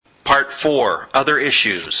Part 4. Other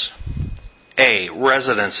issues. A.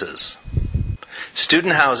 Residences.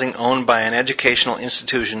 Student housing owned by an educational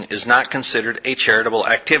institution is not considered a charitable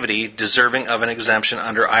activity deserving of an exemption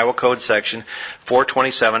under Iowa Code Section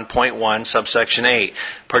 427.1, subsection 8,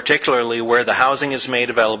 particularly where the housing is made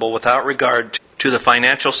available without regard to the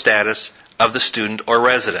financial status of the student or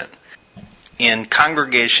resident. In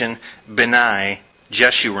Congregation B'nai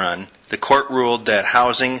Jeshurun, the court ruled that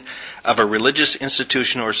housing of a religious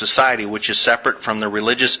institution or society which is separate from the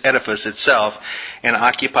religious edifice itself and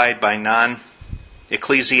occupied by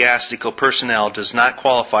non-ecclesiastical personnel does not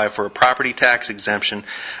qualify for a property tax exemption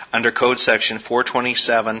under Code Section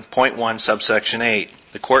 427.1, subsection 8.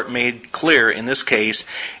 The court made clear in this case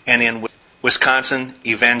and in Wisconsin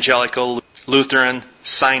Evangelical Lutheran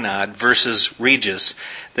Synod versus Regis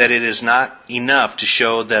that it is not enough to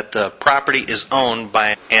show that the property is owned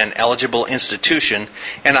by an eligible institution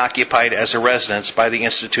and occupied as a residence by the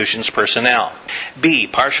institution's personnel. B.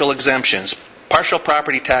 Partial exemptions. Partial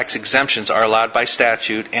property tax exemptions are allowed by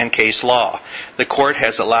statute and case law. The court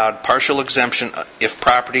has allowed partial exemption if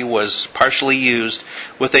property was partially used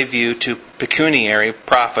with a view to pecuniary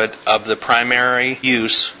profit of the primary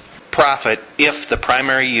use. Profit if the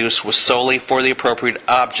primary use was solely for the appropriate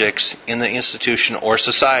objects in the institution or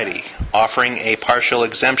society. Offering a partial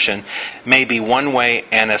exemption may be one way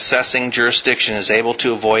an assessing jurisdiction is able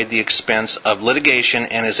to avoid the expense of litigation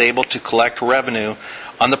and is able to collect revenue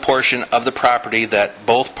on the portion of the property that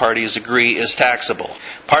both parties agree is taxable.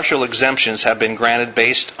 Partial exemptions have been granted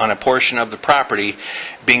based on a portion of the property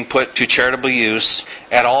being put to charitable use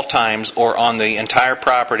at all times or on the entire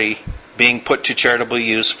property being put to charitable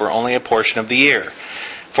use for only a portion of the year.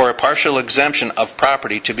 For a partial exemption of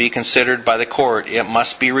property to be considered by the court, it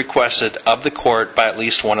must be requested of the court by at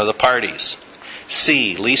least one of the parties.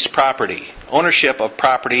 C. Leased property. Ownership of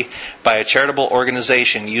property by a charitable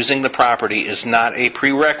organization using the property is not a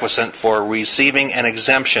prerequisite for receiving an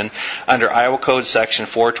exemption under Iowa Code Section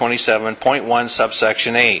 427.1,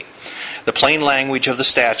 subsection 8. The plain language of the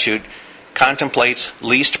statute contemplates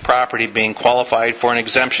leased property being qualified for an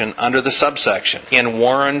exemption under the subsection. In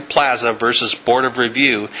Warren Plaza versus Board of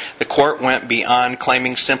Review, the court went beyond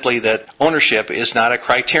claiming simply that ownership is not a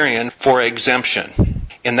criterion for exemption.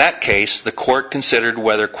 In that case, the court considered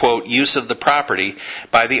whether, quote, use of the property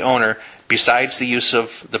by the owner besides the use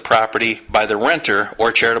of the property by the renter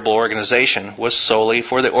or charitable organization was solely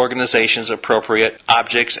for the organization's appropriate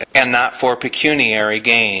objects and not for pecuniary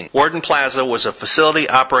gain. Warden Plaza was a facility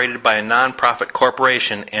operated by a non-profit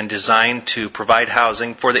corporation and designed to provide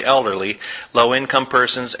housing for the elderly, low-income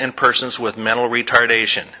persons, and persons with mental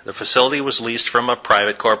retardation. The facility was leased from a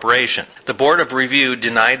private corporation. The Board of Review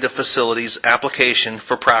denied the facility's application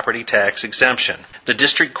for property tax exemption. The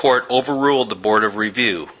district court overruled the Board of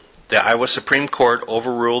Review. The Iowa Supreme Court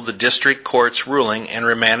overruled the district court's ruling and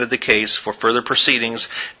remanded the case for further proceedings,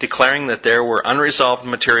 declaring that there were unresolved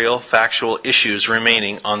material factual issues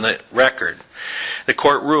remaining on the record. The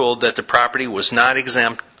court ruled that the property was not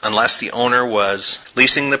exempt unless the owner was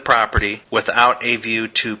leasing the property without a view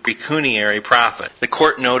to pecuniary profit. The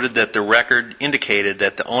court noted that the record indicated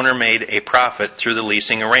that the owner made a profit through the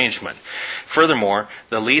leasing arrangement. Furthermore,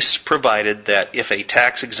 the lease provided that if a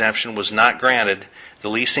tax exemption was not granted, the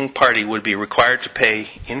leasing party would be required to pay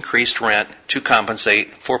increased rent to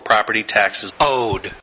compensate for property taxes owed.